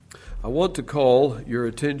I want to call your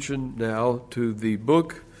attention now to the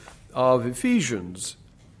book of Ephesians.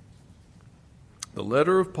 The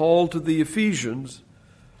letter of Paul to the Ephesians,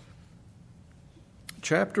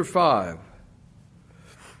 chapter 5.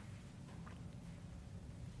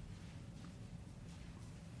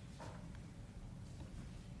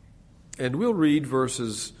 And we'll read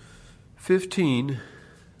verses 15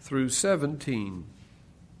 through 17.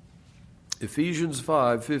 Ephesians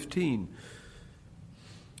 5:15.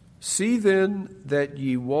 See then that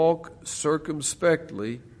ye walk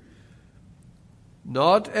circumspectly,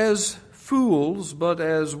 not as fools, but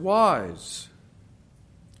as wise,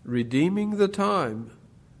 redeeming the time,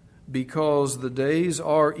 because the days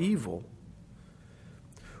are evil.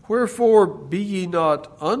 Wherefore be ye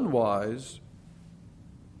not unwise,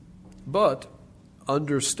 but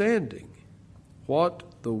understanding what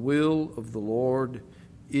the will of the Lord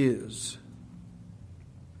is.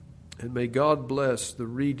 And may God bless the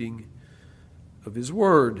reading of His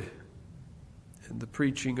Word and the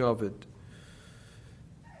preaching of it.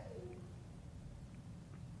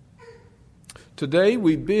 Today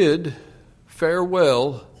we bid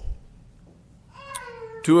farewell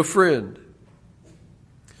to a friend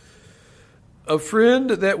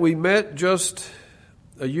that we met just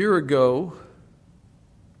a year ago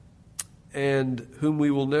and whom we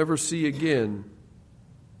will never see again.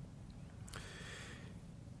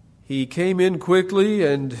 He came in quickly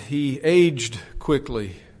and he aged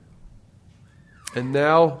quickly. And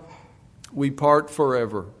now we part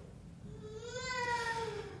forever.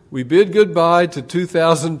 We bid goodbye to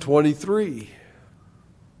 2023.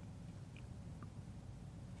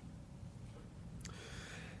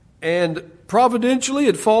 And providentially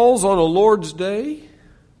it falls on a Lord's Day,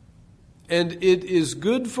 and it is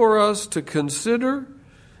good for us to consider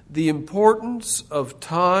the importance of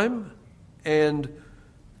time and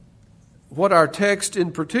what our text in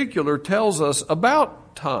particular tells us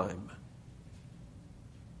about time.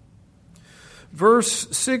 Verse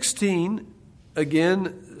 16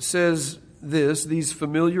 again says these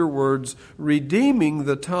familiar words, redeeming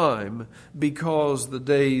the time because the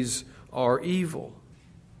days are evil.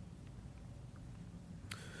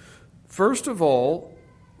 First of all,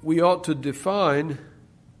 we ought to define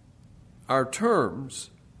our terms.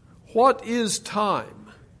 What is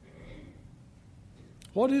time?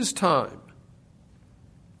 What is time?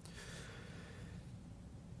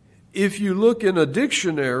 If you look in a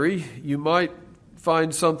dictionary, you might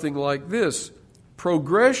find something like this: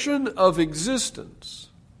 progression of existence.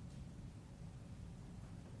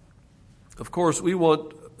 Of course, we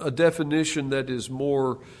want a definition that is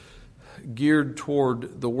more geared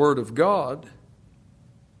toward the Word of God.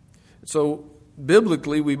 So,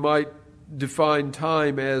 biblically, we might define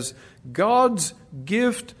time as God's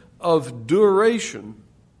gift of duration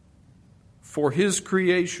for His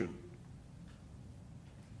creation.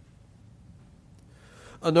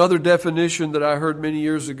 Another definition that I heard many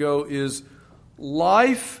years ago is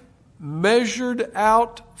life measured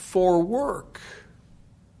out for work.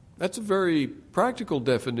 That's a very practical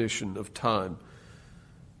definition of time.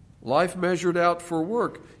 Life measured out for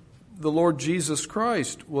work. The Lord Jesus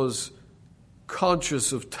Christ was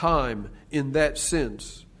conscious of time in that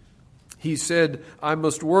sense. He said, I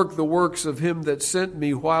must work the works of him that sent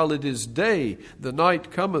me while it is day. The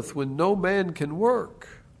night cometh when no man can work.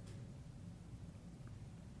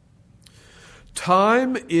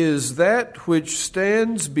 Time is that which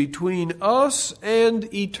stands between us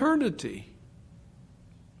and eternity.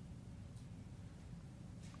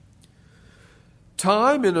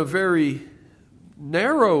 Time, in a very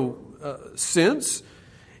narrow sense,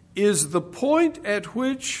 is the point at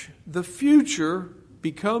which the future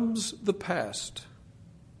becomes the past.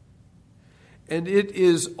 And it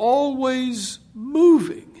is always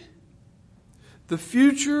moving. The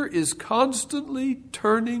future is constantly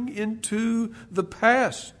turning into the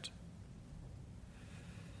past.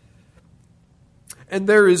 And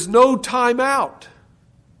there is no time out.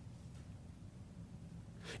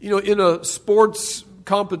 You know, in a sports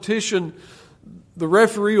competition, the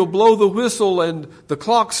referee will blow the whistle and the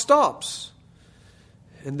clock stops.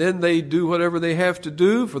 And then they do whatever they have to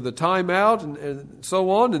do for the timeout and so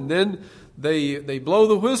on. And then they blow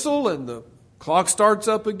the whistle and the clock starts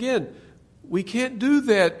up again. We can't do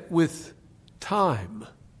that with time.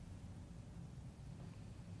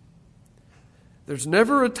 There's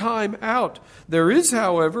never a time out. There is,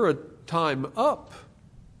 however, a time up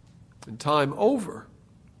and time over.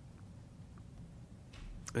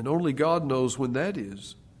 And only God knows when that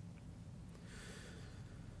is.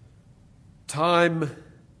 Time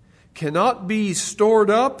cannot be stored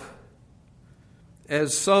up,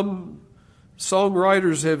 as some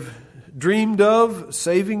songwriters have dreamed of,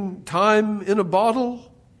 saving time in a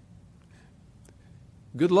bottle?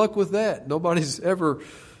 Good luck with that. Nobody's ever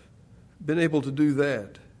been able to do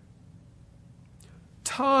that.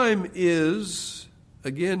 Time is,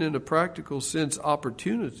 again, in a practical sense,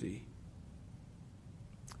 opportunity,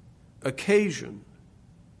 occasion,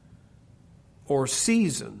 or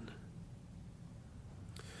season.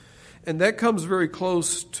 And that comes very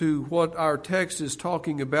close to what our text is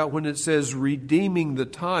talking about when it says redeeming the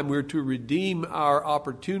time. We're to redeem our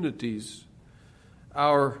opportunities,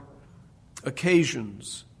 our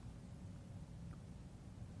occasions.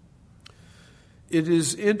 It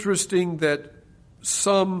is interesting that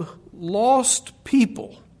some lost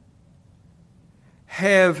people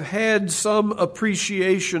have had some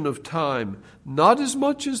appreciation of time, not as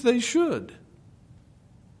much as they should,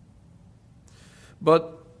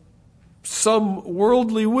 but some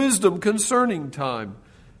worldly wisdom concerning time.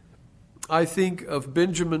 I think of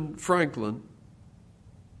Benjamin Franklin,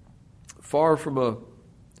 far from a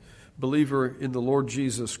believer in the Lord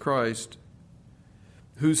Jesus Christ,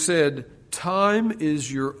 who said, "Time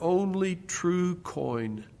is your only true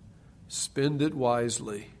coin. Spend it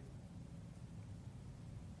wisely."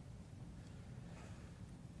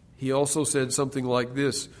 He also said something like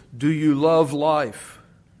this: "Do you love life?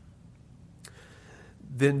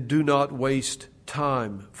 Then do not waste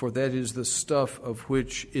time, for that is the stuff of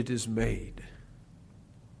which it is made."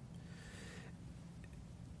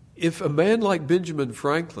 If a man like Benjamin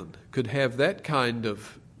Franklin could have that kind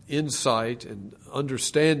of insight and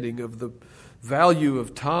understanding of the value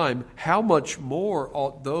of time, how much more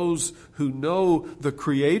ought those who know the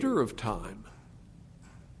Creator of time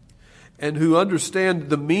and who understand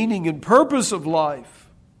the meaning and purpose of life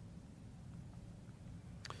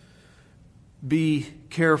be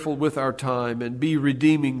careful with our time and be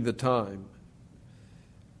redeeming the time.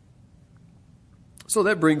 So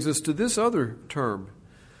that brings us to this other term.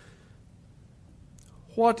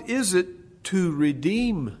 What is it to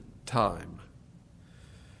redeem time?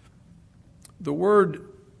 The word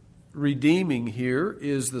redeeming here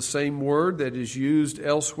is the same word that is used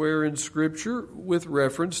elsewhere in Scripture with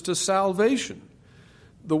reference to salvation.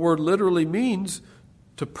 The word literally means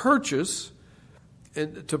to purchase,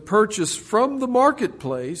 and to purchase from the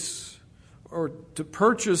marketplace, or to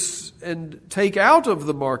purchase and take out of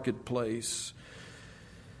the marketplace.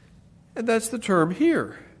 And that's the term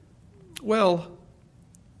here. Well,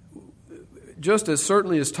 just as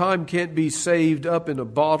certainly as time can't be saved up in a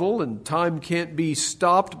bottle and time can't be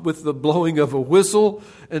stopped with the blowing of a whistle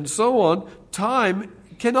and so on, time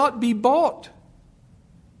cannot be bought.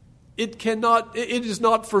 It is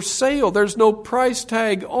not for sale. There's no price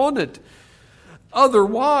tag on it.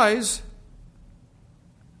 Otherwise,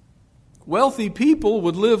 wealthy people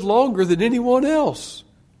would live longer than anyone else.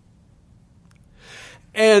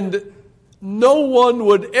 And no one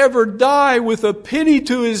would ever die with a penny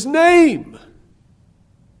to his name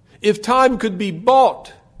if time could be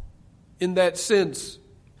bought in that sense.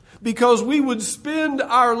 Because we would spend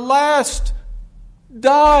our last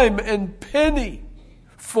dime and penny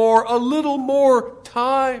for a little more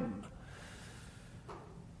time.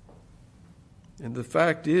 And the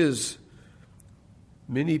fact is,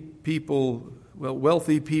 many people,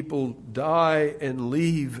 wealthy people die and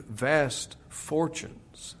leave vast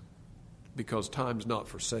fortunes because time's not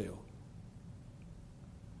for sale.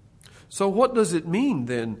 So what does it mean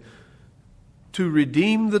then to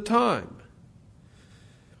redeem the time?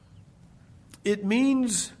 It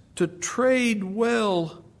means to trade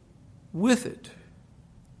well with it,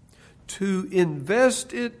 to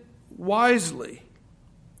invest it wisely,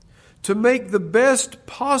 to make the best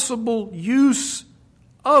possible use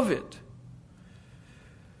of it,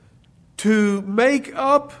 to make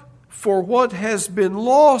up for what has been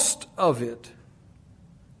lost of it,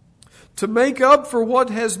 to make up for what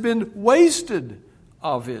has been wasted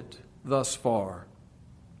of it thus far.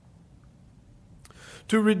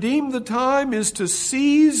 To redeem the time is to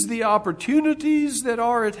seize the opportunities that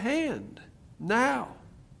are at hand now,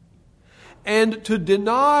 and to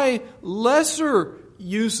deny lesser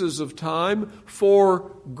uses of time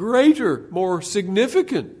for greater, more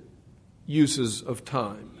significant uses of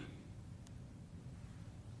time.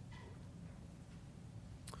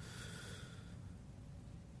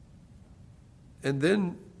 And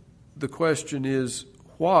then the question is,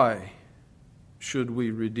 why should we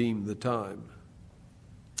redeem the time?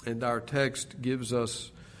 And our text gives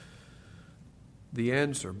us the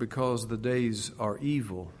answer: because the days are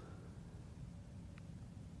evil.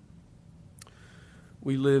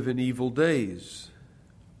 We live in evil days.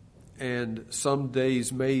 And some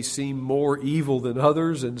days may seem more evil than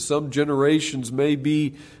others, and some generations may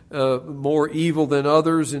be more evil than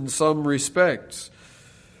others in some respects.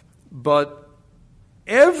 But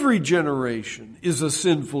every generation is a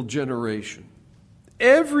sinful generation.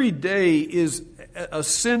 Every day is a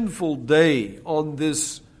sinful day on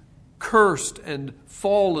this cursed and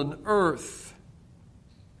fallen earth.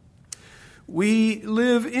 We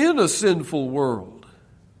live in a sinful world.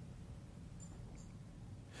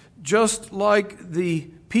 Just like the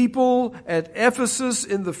people at Ephesus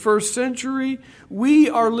in the first century, we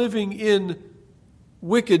are living in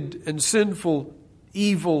wicked and sinful,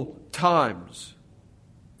 evil times.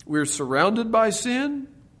 We're surrounded by sin.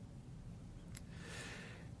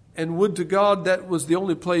 And would to God that was the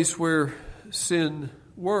only place where sin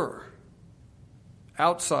were,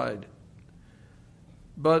 outside.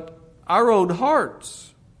 But our own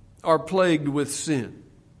hearts are plagued with sin.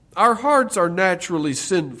 Our hearts are naturally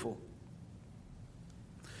sinful.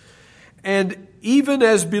 And even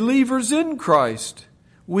as believers in Christ,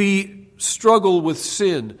 we struggle with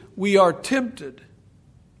sin. We are tempted.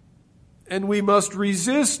 And we must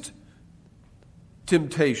resist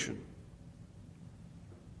temptation.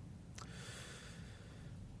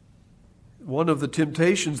 One of the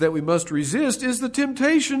temptations that we must resist is the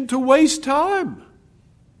temptation to waste time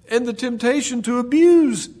and the temptation to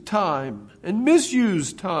abuse time and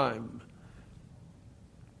misuse time.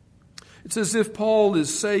 It's as if Paul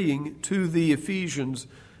is saying to the Ephesians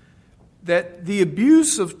that the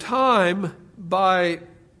abuse of time by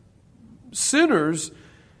sinners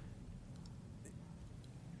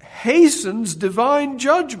hastens divine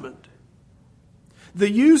judgment. The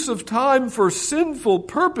use of time for sinful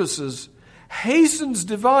purposes hastens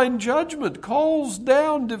divine judgment, calls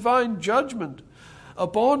down divine judgment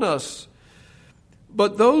upon us.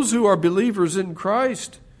 But those who are believers in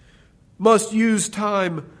Christ must use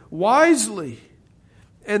time wisely.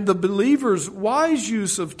 And the believer's wise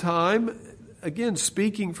use of time, again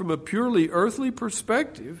speaking from a purely earthly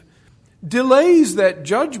perspective, delays that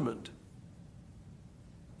judgment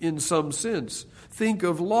in some sense. Think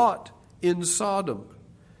of Lot in Sodom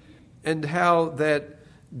and how that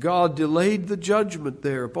God delayed the judgment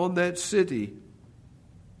there upon that city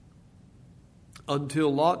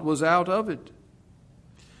until Lot was out of it.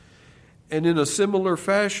 And in a similar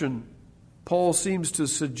fashion, Paul seems to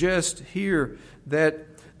suggest here that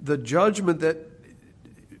the judgment that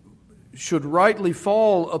should rightly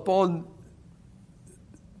fall upon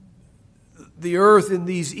the earth in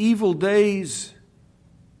these evil days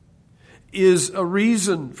is a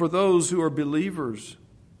reason for those who are believers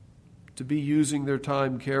to be using their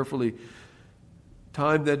time carefully,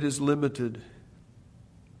 time that is limited.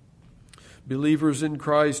 Believers in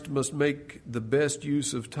Christ must make the best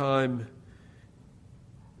use of time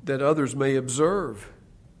that others may observe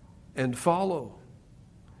and follow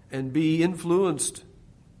and be influenced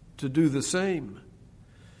to do the same.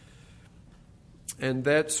 And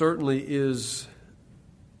that certainly is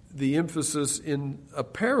the emphasis in a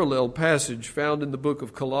parallel passage found in the book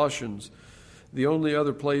of Colossians, the only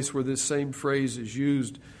other place where this same phrase is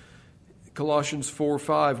used. Colossians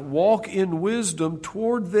 4:5, walk in wisdom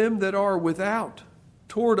toward them that are without,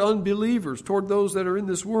 toward unbelievers, toward those that are in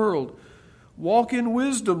this world. Walk in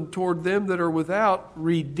wisdom toward them that are without,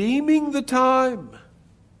 redeeming the time,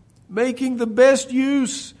 making the best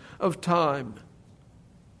use of time.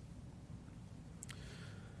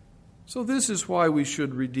 So this is why we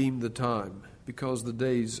should redeem the time, because the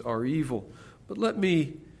days are evil. But let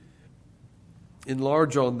me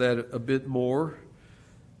enlarge on that a bit more.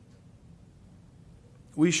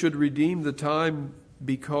 We should redeem the time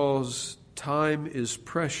because time is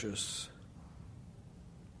precious.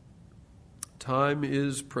 Time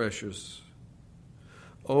is precious.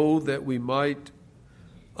 Oh, that we might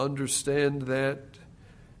understand that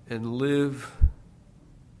and live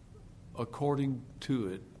according to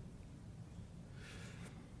it.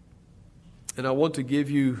 And I want to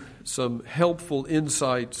give you some helpful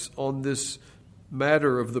insights on this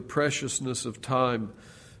matter of the preciousness of time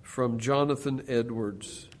from Jonathan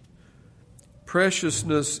Edwards.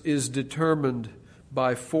 Preciousness is determined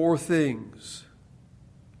by four things.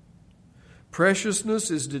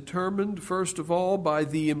 Preciousness is determined, first of all, by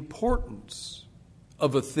the importance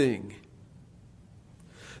of a thing.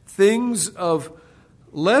 Things of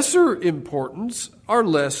lesser importance are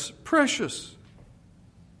less precious.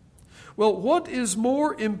 Well, what is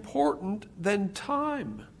more important than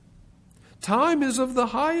time? Time is of the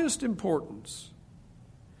highest importance.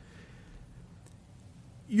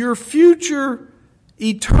 Your future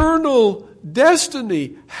eternal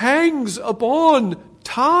destiny hangs upon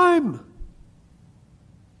time.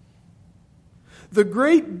 The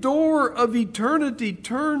great door of eternity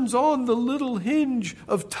turns on the little hinge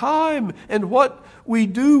of time and what we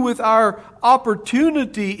do with our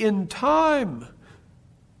opportunity in time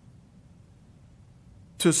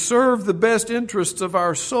to serve the best interests of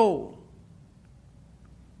our soul.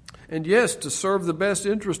 And yes, to serve the best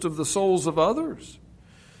interest of the souls of others.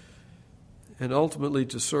 And ultimately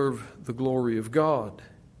to serve the glory of God.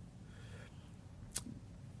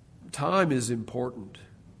 Time is important,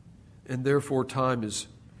 and therefore time is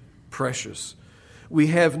precious. We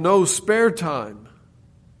have no spare time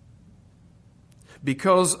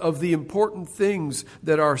because of the important things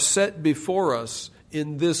that are set before us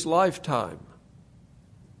in this lifetime.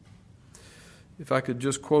 If I could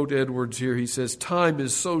just quote Edwards here, he says, "Time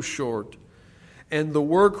is so short, and the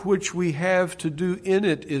work which we have to do in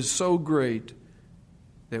it is so great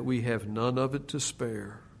that we have none of it to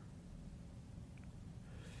spare."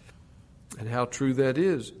 And how true that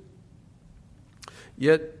is.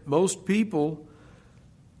 Yet most people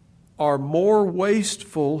are more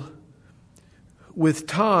wasteful with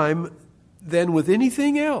time than with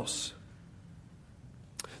anything else.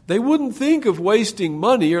 They wouldn't think of wasting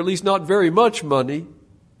money, or at least not very much money,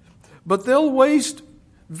 but they'll waste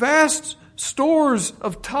vast stores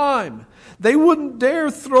of time. They wouldn't dare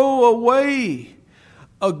throw away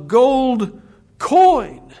a gold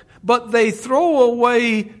coin, but they throw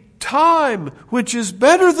away time, which is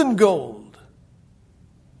better than gold.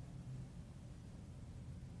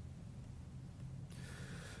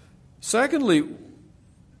 Secondly,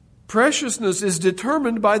 preciousness is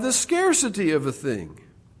determined by the scarcity of a thing.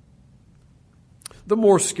 The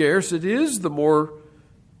more scarce it is, the more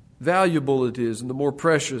valuable it is, and the more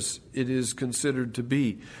precious it is considered to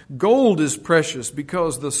be. Gold is precious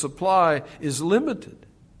because the supply is limited.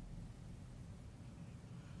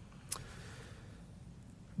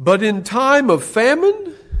 But in time of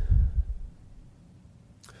famine,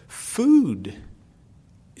 food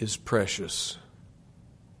is precious.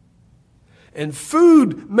 And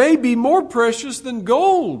food may be more precious than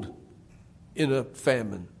gold in a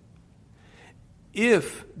famine,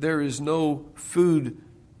 if there is no food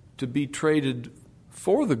to be traded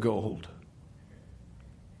for the gold.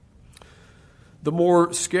 The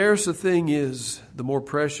more scarce a thing is, the more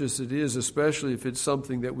precious it is, especially if it's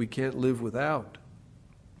something that we can't live without.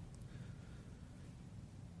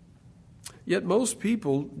 Yet most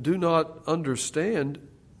people do not understand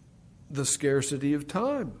the scarcity of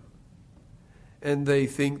time. And they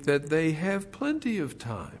think that they have plenty of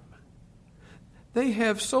time. They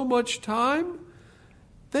have so much time,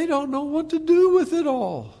 they don't know what to do with it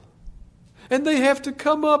all. And they have to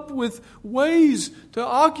come up with ways to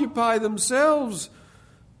occupy themselves,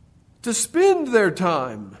 to spend their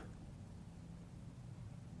time,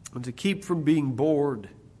 and to keep from being bored.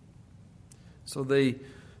 So they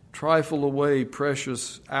trifle away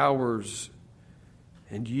precious hours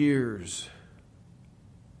and years.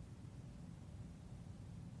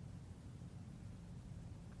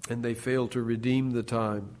 And they fail to redeem the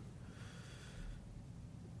time.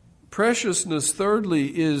 Preciousness,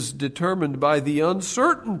 thirdly, is determined by the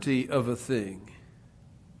uncertainty of a thing.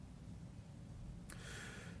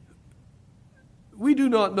 We do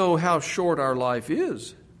not know how short our life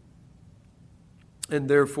is, and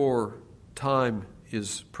therefore time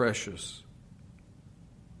is precious.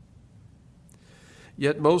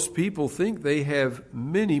 Yet most people think they have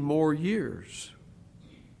many more years.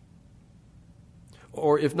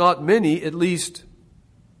 Or if not many, at least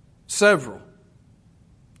several.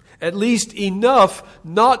 At least enough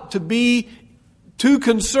not to be too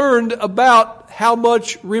concerned about how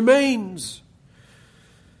much remains.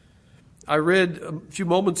 I read a few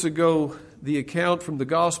moments ago the account from the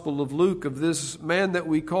Gospel of Luke of this man that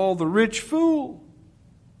we call the rich fool.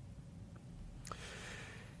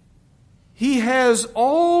 He has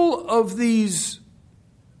all of these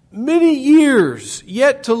many years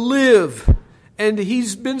yet to live, and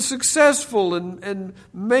he's been successful and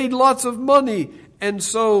made lots of money, and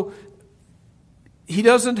so he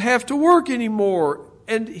doesn't have to work anymore,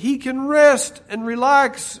 and he can rest and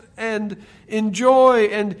relax and enjoy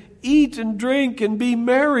and eat and drink and be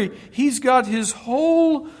merry. He's got his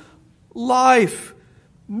whole life,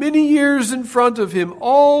 many years in front of him,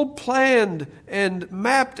 all planned and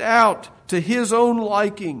mapped out to his own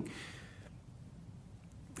liking.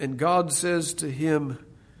 And God says to him,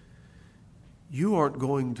 "You aren't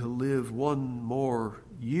going to live one more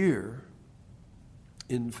year.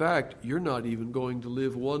 In fact, you're not even going to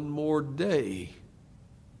live one more day.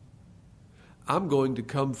 I'm going to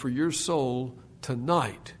come for your soul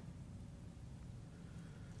tonight."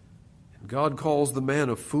 And God calls the man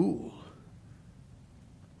a fool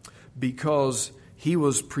because he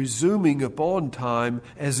was presuming upon time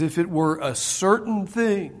as if it were a certain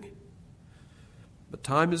thing. But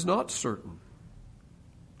time is not certain.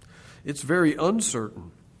 It's very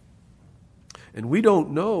uncertain. And we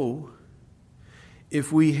don't know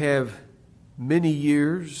if we have many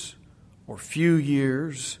years or few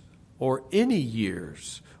years or any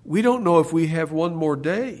years. We don't know if we have one more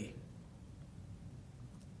day.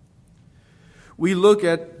 We look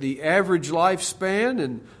at the average lifespan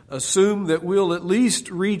and assume that we'll at least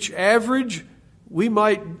reach average. We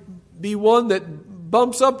might be one that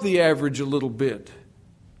bumps up the average a little bit.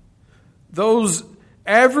 Those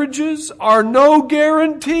averages are no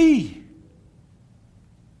guarantee.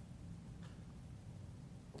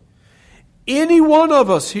 Any one of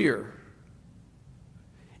us here,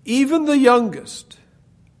 even the youngest,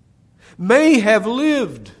 may have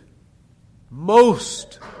lived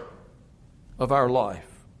most of our life.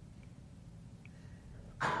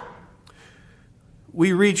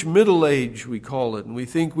 We reach middle age, we call it, and we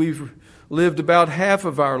think we've lived about half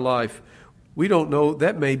of our life. We don't know,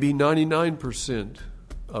 that may be 99%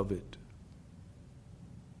 of it.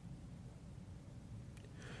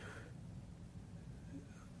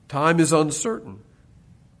 Time is uncertain.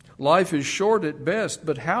 Life is short at best,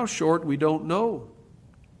 but how short we don't know.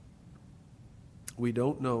 We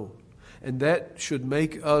don't know. And that should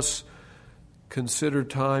make us consider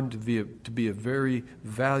time to be a very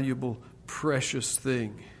valuable, precious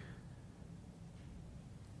thing.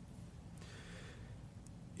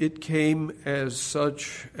 It came as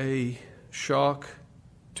such a shock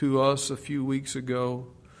to us a few weeks ago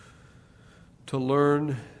to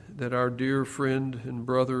learn that our dear friend and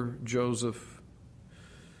brother Joseph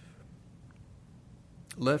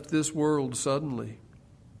left this world suddenly.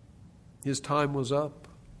 His time was up.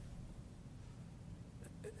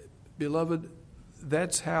 Beloved,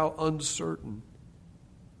 that's how uncertain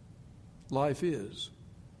life is.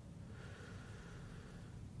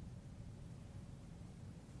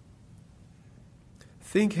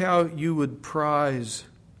 Think how you would prize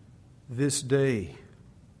this day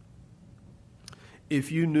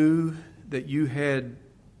if you knew that you had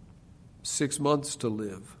 6 months to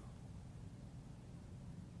live.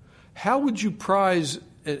 How would you prize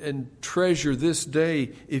and treasure this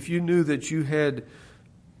day if you knew that you had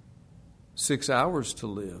 6 hours to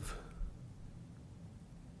live?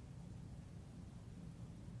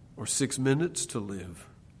 Or 6 minutes to live?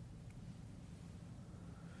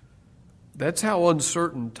 That's how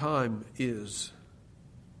uncertain time is.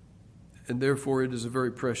 And therefore it is a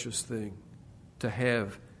very precious thing to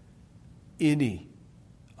have any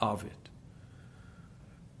of it.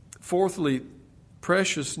 Fourthly,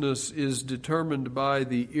 preciousness is determined by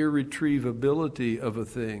the irretrievability of a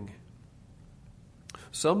thing.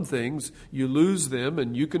 Some things, you lose them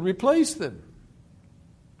and you can replace them.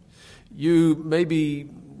 You maybe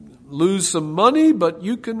lose some money, but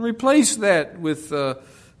you can replace that with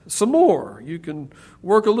some more. You can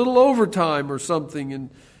work a little overtime or something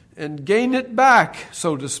and gain it back,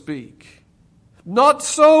 so to speak. Not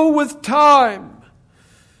so with time.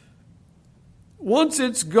 Once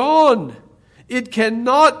it's gone, it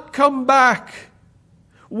cannot come back.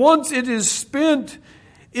 Once it is spent,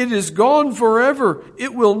 it is gone forever.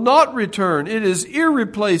 It will not return. It is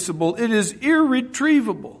irreplaceable. It is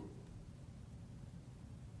irretrievable.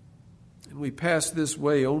 And we pass this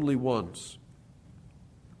way only once.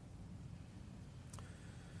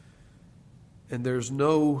 And there's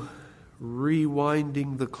no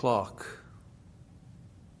rewinding the clock.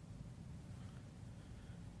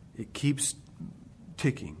 It keeps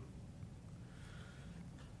ticking.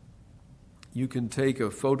 You can take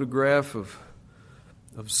a photograph of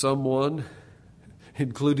someone,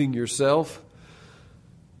 including yourself,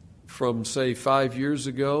 from, say, 5 years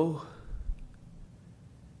ago,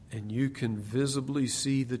 and you can visibly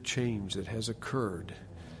see the change that has occurred.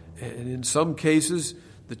 And in some cases,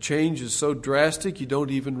 the change is so drastic you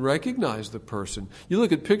don't even recognize the person. You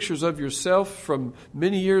look at pictures of yourself from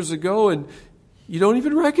many years ago and you don't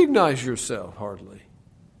even recognize yourself hardly.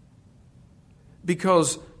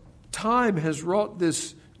 Because time has wrought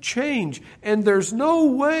this change, and there's no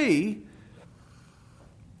way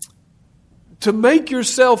to make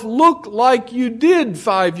yourself look like you did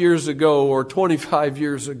 5 years ago or 25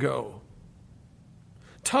 years ago.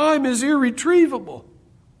 Time is irretrievable.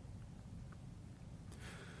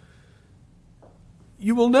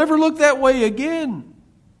 You will never look that way again.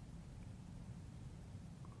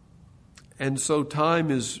 And so time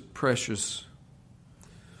is precious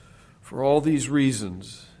for all these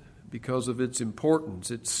reasons, because of its importance,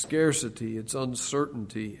 its scarcity, its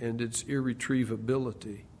uncertainty, and its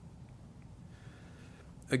irretrievability.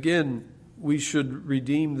 Again, we should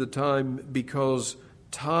redeem the time because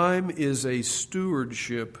time is a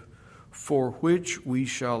stewardship for which we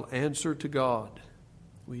shall answer to God.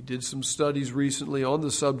 We did some studies recently on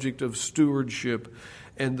the subject of stewardship,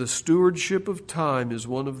 and the stewardship of time is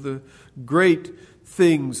one of the great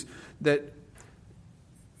things that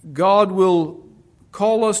God will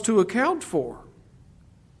call us to account for.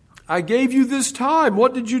 I gave you this time.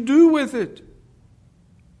 What did you do with it?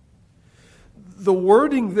 The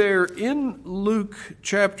wording there in Luke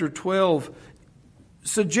chapter 12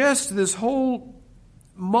 suggests this whole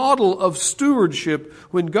model of stewardship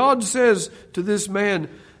when God says to this man,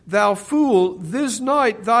 "Thou fool, this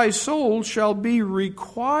night thy soul shall be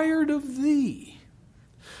required of thee."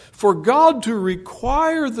 For God to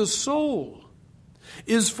require the soul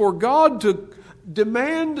is for God to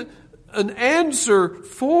demand an answer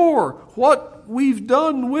for what we've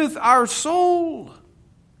done with our soul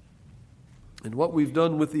and what we've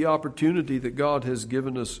done with the opportunity that God has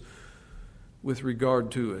given us with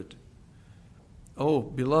regard to it. Oh,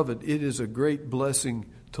 beloved, it is a great blessing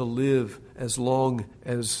to live as long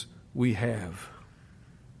as we have.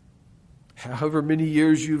 However many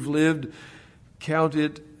years you've lived, count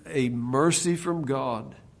it a mercy from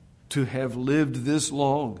God to have lived this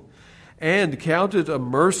long. And count it a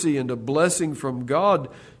mercy and a blessing from God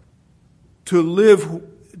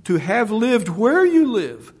to have lived where you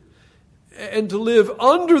live, and to live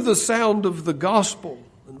under the sound of the gospel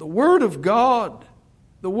and the word of God,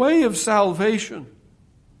 the way of salvation.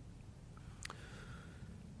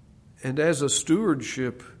 And as a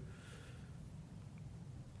stewardship,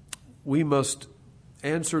 we must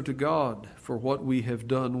answer to God for what we have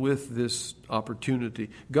done with this opportunity.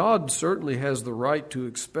 God certainly has the right to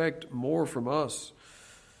expect more from us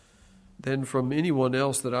than from anyone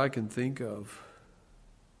else that I can think of.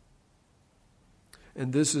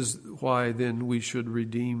 And this is why then we should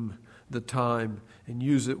redeem the time and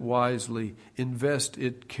use it wisely, invest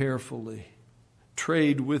it carefully,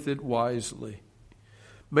 trade with it wisely,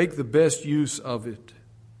 make the best use of it.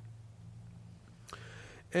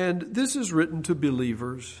 And this is written to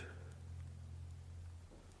believers.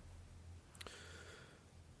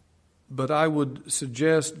 But I would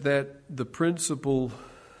suggest that the principle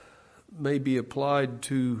may be applied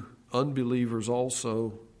to unbelievers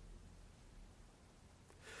also.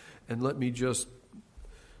 And let me just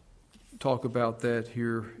talk about that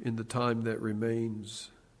here in the time that remains.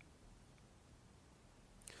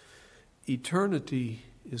 Eternity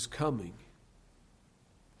is coming.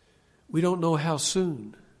 We don't know how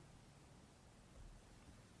soon.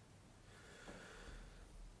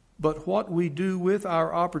 But what we do with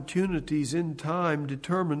our opportunities in time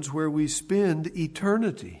determines where we spend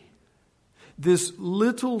eternity. This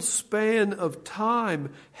little span of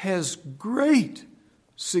time has great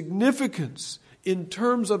significance in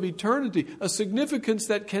terms of eternity, a significance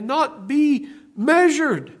that cannot be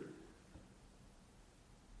measured.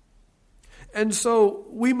 And so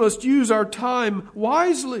we must use our time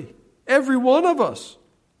wisely, every one of us.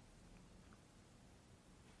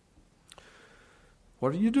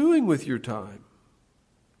 What are you doing with your time?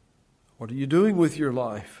 What are you doing with your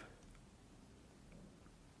life?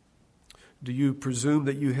 Do you presume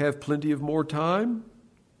that you have plenty of more time?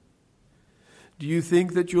 Do you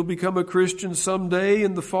think that you'll become a Christian someday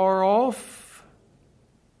in the far off?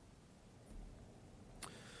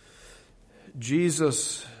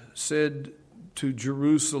 Jesus said to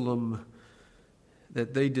Jerusalem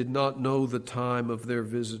that they did not know the time of their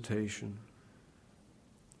visitation.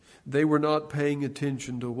 They were not paying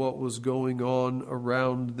attention to what was going on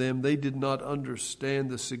around them. They did not understand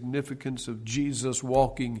the significance of Jesus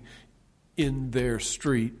walking in their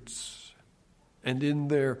streets and in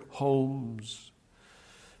their homes.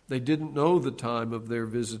 They didn't know the time of their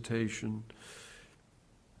visitation.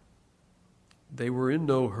 They were in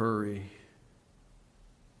no hurry.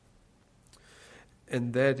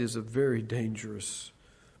 And that is a very dangerous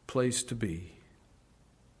place to be.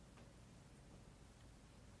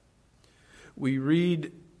 We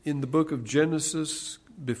read in the book of Genesis,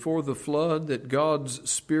 before the flood, that God's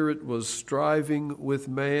Spirit was striving with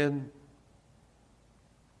man.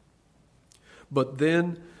 But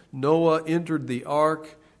then Noah entered the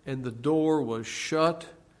ark, and the door was shut,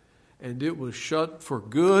 and it was shut for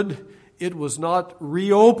good. It was not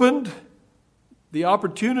reopened. The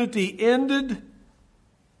opportunity ended.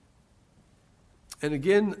 And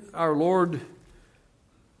again, our Lord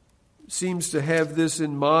seems to have this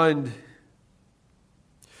in mind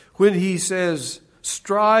when he says,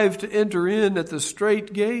 "Strive to enter in at the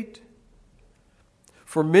strait gate.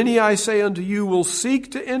 For many, I say unto you, will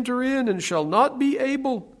seek to enter in and shall not be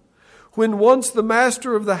able. when once the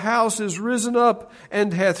master of the house is risen up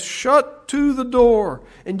and hath shut to the door,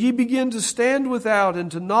 and ye begin to stand without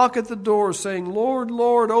and to knock at the door, saying, Lord,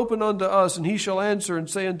 Lord, open unto us. And he shall answer and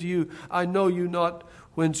say unto you, I know you not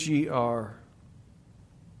whence ye are.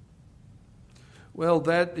 Well,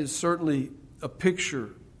 that is certainly a picture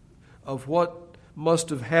of what must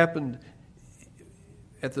have happened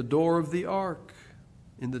at the door of the ark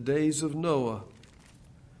in the days of Noah.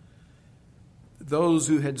 Those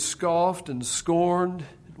who had scoffed and scorned,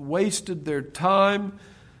 wasted their time,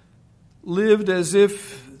 lived as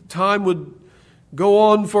if time would go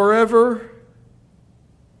on forever,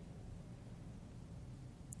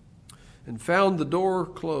 and found the door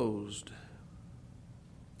closed,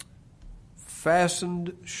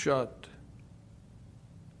 fastened shut.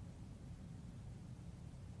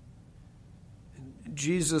 And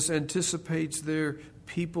Jesus anticipates their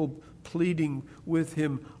people pleading with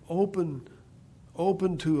him, open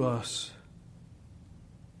to us.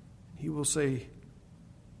 He will say,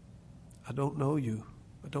 I don't know you.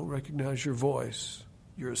 I don't recognize your voice.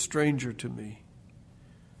 You're a stranger to me.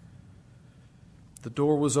 The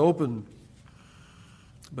door was open,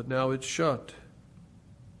 but now it's shut.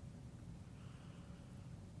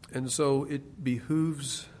 And so it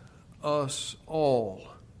behooves us all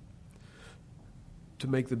to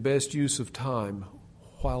make the best use of time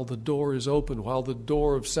while the door is open, while the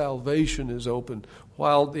door of salvation is open,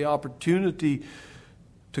 while the opportunity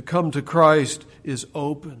to come to Christ is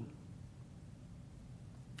open.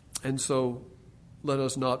 And so let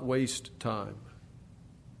us not waste time.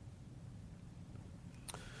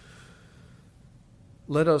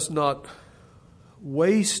 Let us not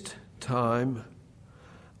waste time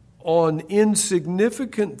on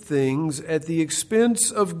insignificant things at the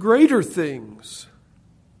expense of greater things.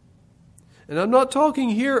 And I'm not talking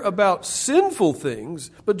here about sinful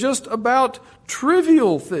things, but just about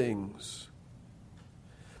trivial things.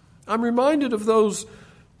 I'm reminded of those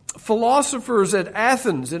philosophers at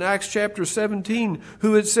Athens in Acts chapter 17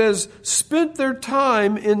 who, it says, spent their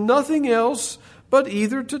time in nothing else but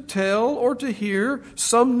either to tell or to hear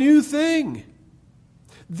some new thing.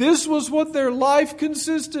 This was what their life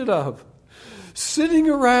consisted of. Sitting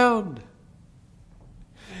around,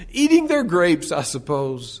 eating their grapes, I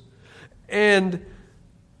suppose, and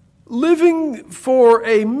living for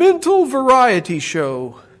a mental variety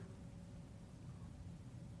show.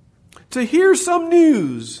 To hear some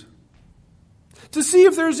news, to see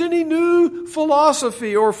if there's any new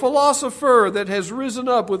philosophy or philosopher that has risen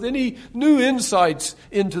up with any new insights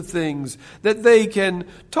into things that they can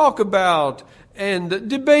talk about and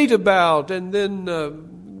debate about and then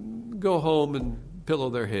go home and pillow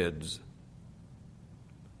their heads.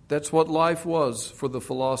 That's what life was for the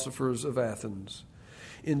philosophers of Athens.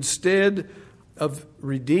 Instead of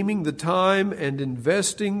redeeming the time and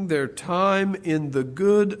investing their time in the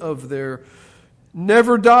good of their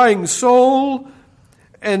never-dying soul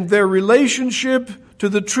and their relationship to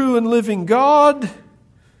the true and living God,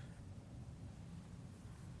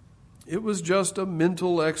 it was just a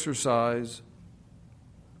mental exercise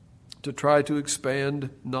to try to expand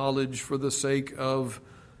knowledge for the sake of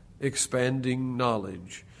expanding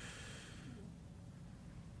knowledge.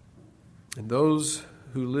 And those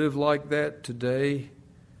who live like that today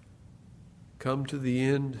come to the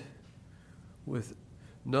end with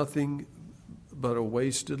nothing but a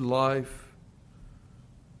wasted life,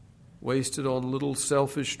 wasted on little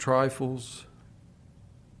selfish trifles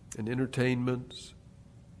and entertainments,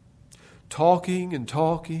 talking and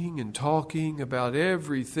talking and talking about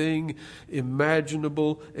everything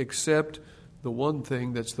imaginable except the one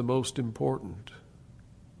thing that's the most important: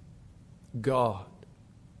 God,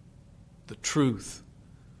 the truth,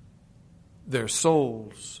 their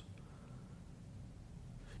souls,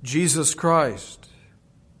 Jesus Christ,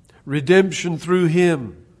 redemption through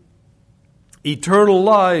Him, eternal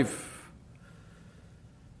life.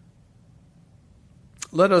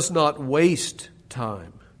 Let us not waste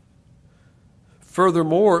time.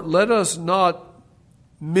 Furthermore, let us not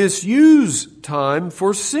misuse time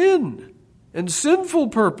for sin and sinful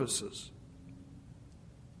purposes.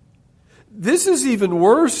 This is even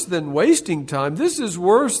worse than wasting time. This is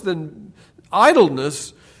worse than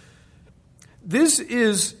idleness. This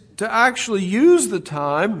is to actually use the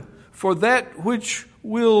time for that which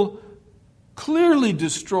will clearly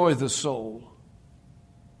destroy the soul.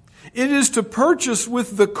 It is to purchase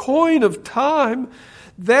with the coin of time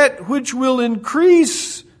that which will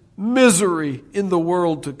increase misery in the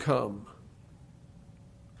world to come.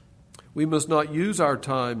 We must not use our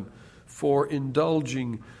time for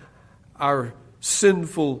indulging our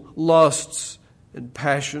sinful lusts and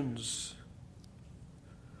passions,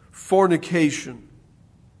 fornication,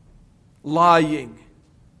 lying,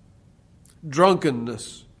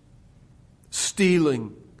 drunkenness,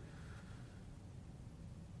 stealing,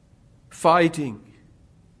 fighting,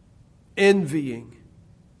 envying,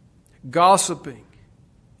 gossiping,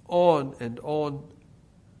 on and on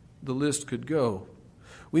the list could go.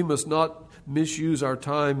 We must not misuse our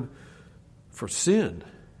time for sin.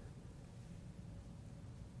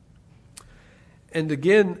 And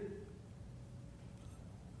again,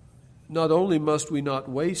 not only must we not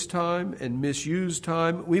waste time and misuse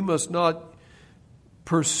time, we must not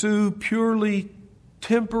pursue purely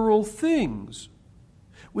temporal things.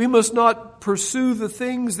 We must not pursue the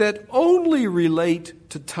things that only relate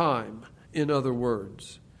to time, in other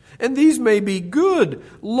words. And these may be good,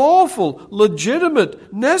 lawful,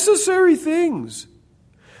 legitimate, necessary things.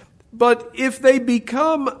 But if they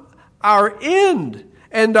become our end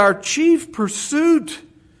and our chief pursuit,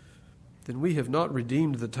 then we have not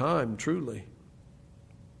redeemed the time truly.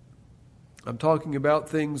 I'm talking about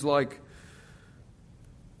things like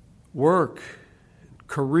work,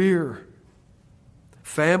 career,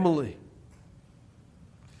 family,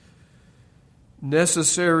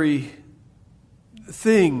 necessary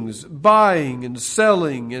things, buying and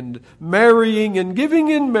selling and marrying and giving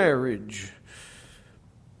in marriage,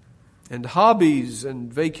 and hobbies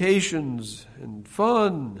and vacations and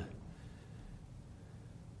fun.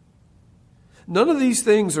 None of these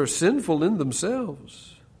things are sinful in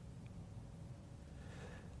themselves.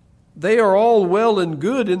 They are all well and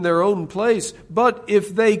good in their own place, but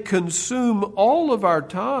if they consume all of our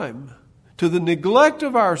time to the neglect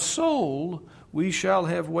of our soul, we shall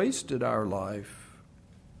have wasted our life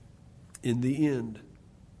in the end.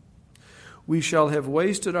 We shall have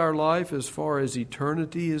wasted our life as far as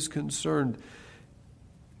eternity is concerned.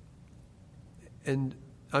 And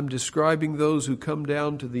I'm describing those who come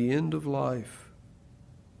down to the end of life.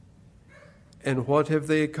 And what have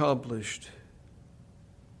they accomplished?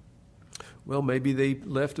 Well, maybe they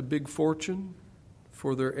left a big fortune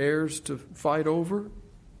for their heirs to fight over.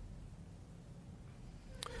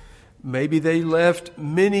 Maybe they left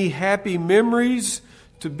many happy memories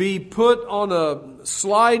to be put on a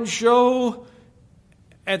slideshow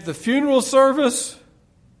at the funeral service.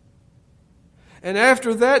 And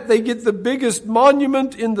after that, they get the biggest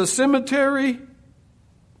monument in the cemetery.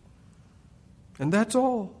 And that's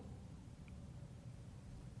all.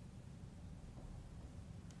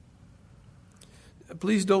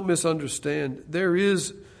 Please don't misunderstand. There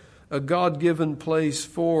is a God-given place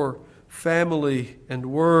for family and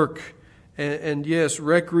work and yes,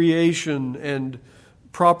 recreation and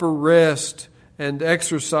proper rest and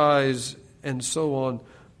exercise and so on,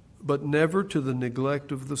 but never to the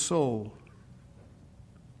neglect of the soul.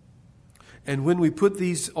 And when we put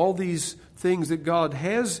all these things that God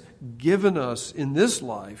has given us in this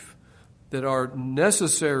life that are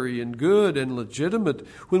necessary and good and legitimate,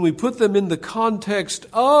 when we put them in the context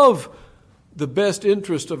of the best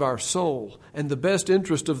interest of our soul and the best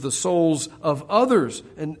interest of the souls of others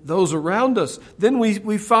and those around us, then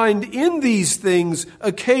we find in these things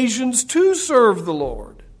occasions to serve the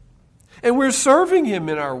Lord. And we're serving Him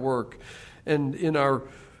in our work and in our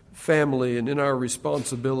family and in our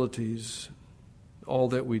responsibilities, all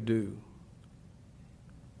that we do.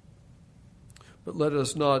 But let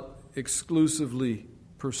us not exclusively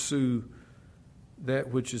pursue that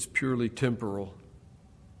which is purely temporal.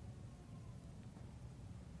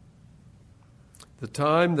 The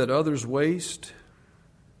time that others waste,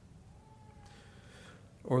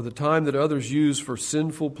 or the time that others use for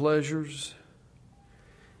sinful pleasures,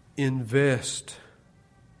 invest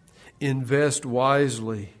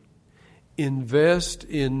wisely. Invest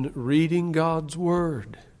in reading God's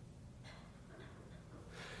Word.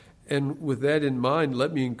 And with that in mind,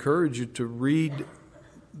 let me encourage you to read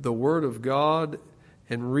the Word of God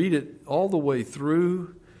and read it all the way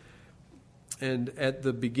through. And at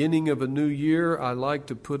the beginning of a new year, I like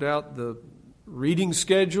to put out the reading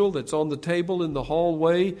schedule that's on the table in the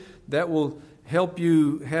hallway. That will help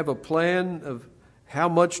you have a plan of how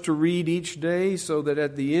much to read each day, so that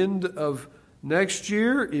at the end of next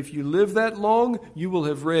year, if you live that long, you will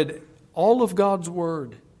have read all of God's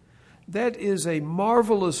Word. That is a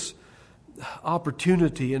marvelous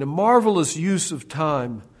opportunity and a marvelous use of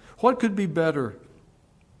time. What could be better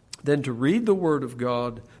than to read the Word of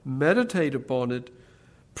God, meditate upon it,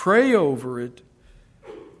 pray over it,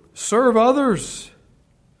 serve others,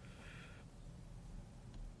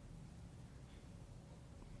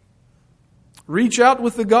 reach out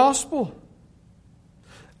with the gospel.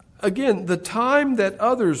 Again, the time that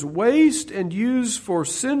others waste and use for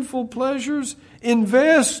sinful pleasures,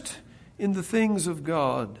 invest in the things of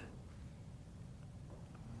God.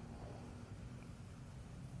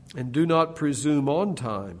 And do not presume on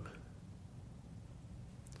time.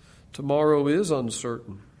 Tomorrow is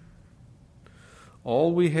uncertain.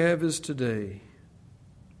 All we have is today.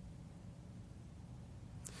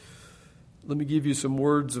 Let me give you some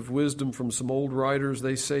words of wisdom from some old writers.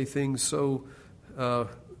 They say things so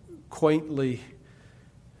quaintly.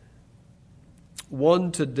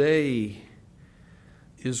 One today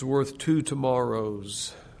is worth two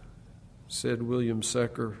tomorrows, said William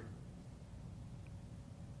Secker.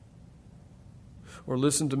 Or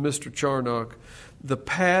listen to Mr. Charnock. The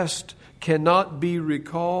past cannot be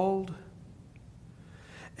recalled,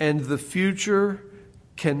 and the future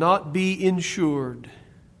cannot be insured.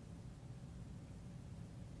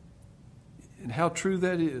 And how true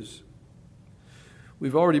that is.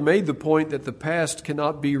 We've already made the point that the past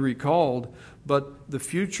cannot be recalled, but the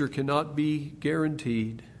future cannot be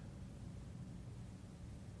guaranteed.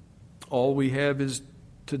 All we have is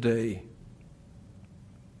today.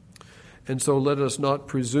 And so let us not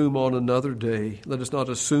presume on another day. Let us not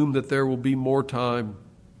assume that there will be more time.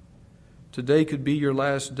 Today could be your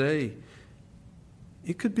last day.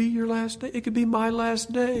 It could be your last day. It could be my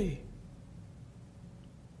last day.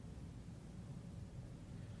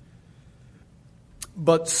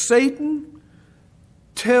 But Satan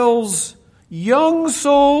tells young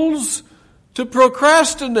souls to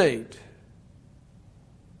procrastinate.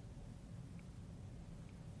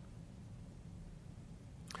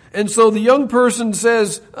 And so the young person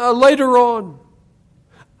says, later on.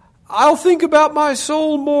 I'll think about my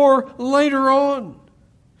soul more later on.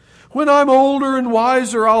 When I'm older and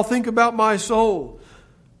wiser, I'll think about my soul.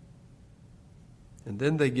 And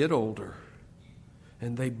then they get older.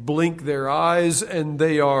 And they blink their eyes and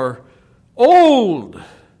they are old.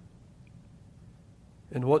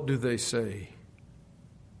 And what do they say?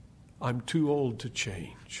 I'm too old to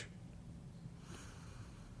change.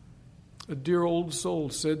 A dear old soul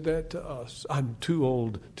said that to us. I'm too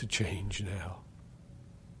old to change now.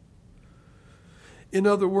 In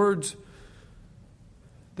other words,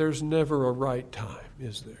 there's never a right time,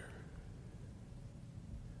 is there?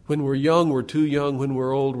 When we're young, we're too young. When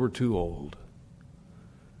we're old, we're too old.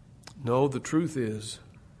 No, the truth is,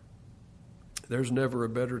 there's never a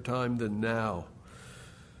better time than now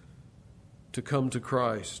to come to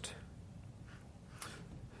Christ,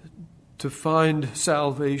 to find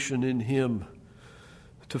salvation in Him,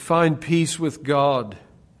 to find peace with God,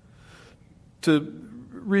 to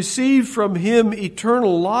receive from Him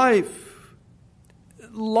eternal life,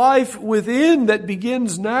 life within that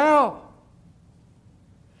begins now.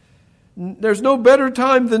 There's no better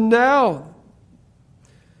time than now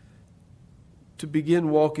to begin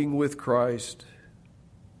walking with Christ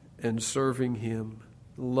and serving Him,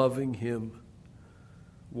 loving Him,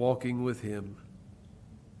 walking with Him.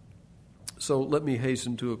 So let me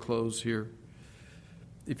hasten to a close here.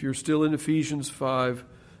 If you're still in Ephesians 5,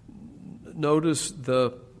 notice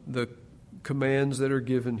the commands that are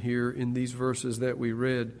given here in these verses that we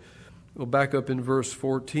read. We'll back up in verse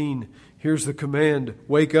 14. Here's the command,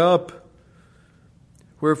 wake up.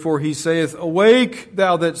 Wherefore he saith, awake,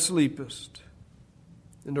 thou that sleepest,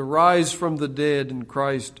 and arise from the dead, and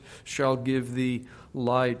Christ shall give thee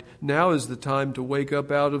light. Now is the time to wake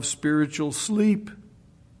up out of spiritual sleep.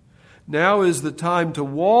 Now is the time to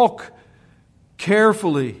walk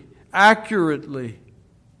carefully, accurately,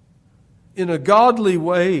 in a godly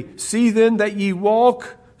way. See then that ye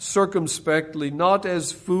walk circumspectly, not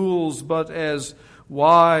as fools, but as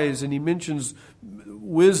wise. And he mentions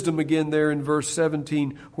wisdom again there in verse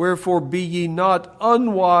 17. Wherefore be ye not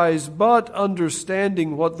unwise, but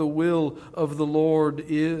understanding what the will of the Lord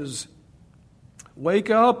is. Wake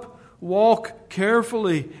up, walk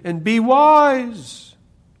carefully, and be wise.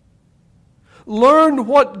 Learn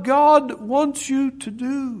what God wants you to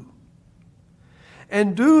do.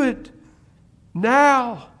 And do it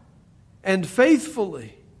now and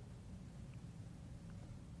faithfully.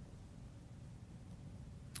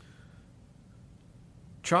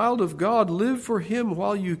 Child of God, live for Him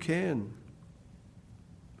while you can.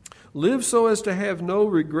 Live so as to have no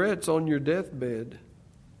regrets on your deathbed.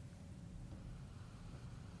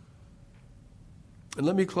 And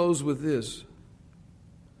let me close with this.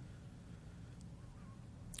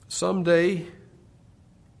 Someday,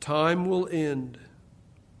 time will end.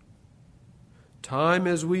 Time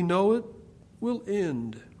as we know it will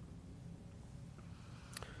end.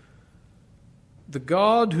 The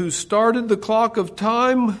God who started the clock of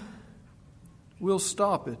time will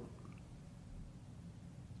stop it.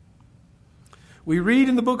 We read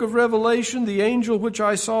in the book of Revelation, the angel which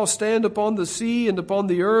I saw stand upon the sea and upon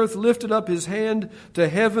the earth lifted up his hand to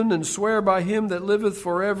heaven and swear by him that liveth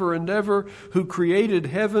forever and ever, who created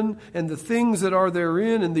heaven and the things that are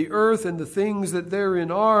therein, and the earth and the things that therein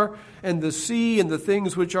are, and the sea and the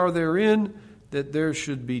things which are therein, that there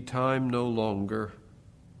should be time no longer.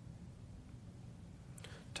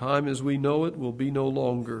 Time as we know it will be no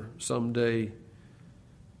longer someday.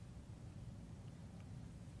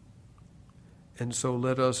 And so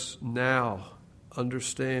let us now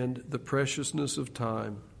understand the preciousness of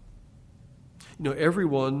time. You know,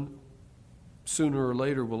 everyone sooner or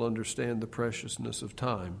later will understand the preciousness of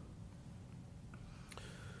time.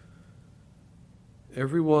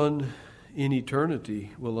 Everyone in eternity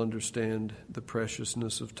will understand the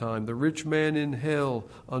preciousness of time. The rich man in hell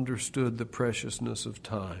understood the preciousness of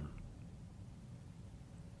time.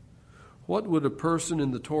 What would a person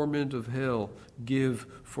in the torment of hell give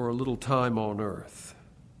for a little time on earth?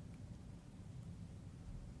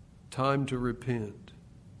 Time to repent.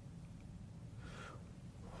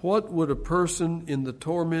 What would a person in the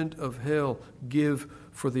torment of hell give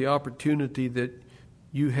for the opportunity that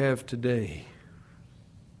you have today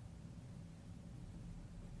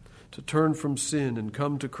to turn from sin and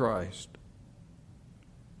come to Christ?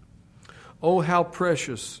 Oh, how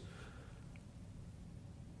precious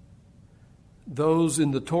those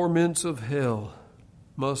in the torments of hell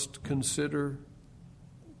must consider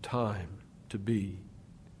time to be.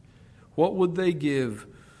 What would they give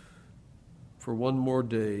for one more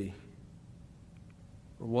day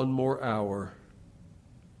or one more hour?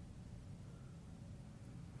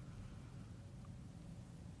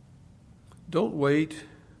 Don't wait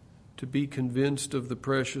to be convinced of the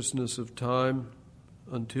preciousness of time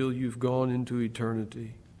until you've gone into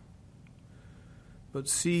eternity. But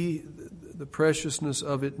see the preciousness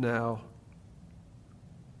of it now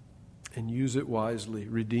and use it wisely.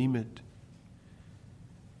 Redeem it.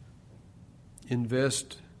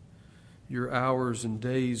 Invest your hours and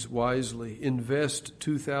days wisely. Invest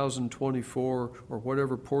 2024 or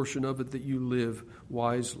whatever portion of it that you live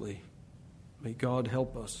wisely. May God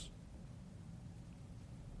help us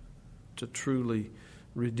to truly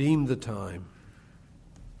redeem the time.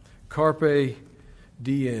 Carpe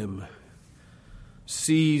diem.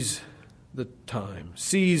 Seize the time,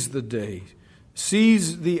 seize the day,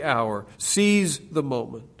 seize the hour, seize the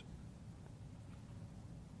moment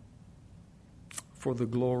for the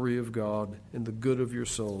glory of God and the good of your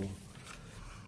soul.